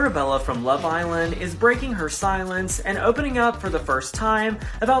Arabella from Love Island is breaking her silence and opening up for the first time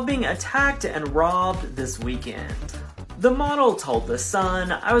about being attacked and robbed this weekend. The model told The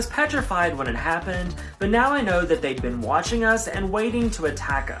Sun, "I was petrified when it happened, but now I know that they'd been watching us and waiting to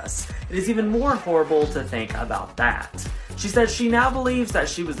attack us. It is even more horrible to think about that." She said she now believes that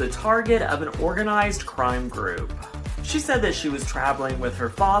she was the target of an organized crime group. She said that she was traveling with her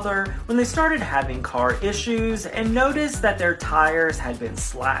father when they started having car issues and noticed that their tires had been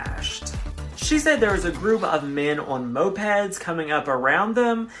slashed. She said there was a group of men on mopeds coming up around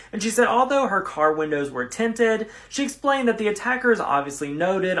them, and she said although her car windows were tinted, she explained that the attackers obviously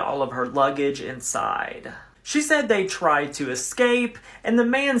noted all of her luggage inside. She said they tried to escape, and the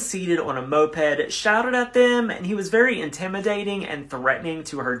man seated on a moped shouted at them, and he was very intimidating and threatening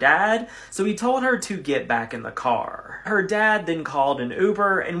to her dad, so he told her to get back in the car. Her dad then called an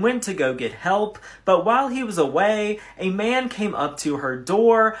Uber and went to go get help, but while he was away, a man came up to her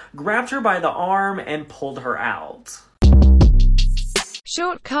door, grabbed her by the arm, and pulled her out.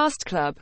 Short Cast Club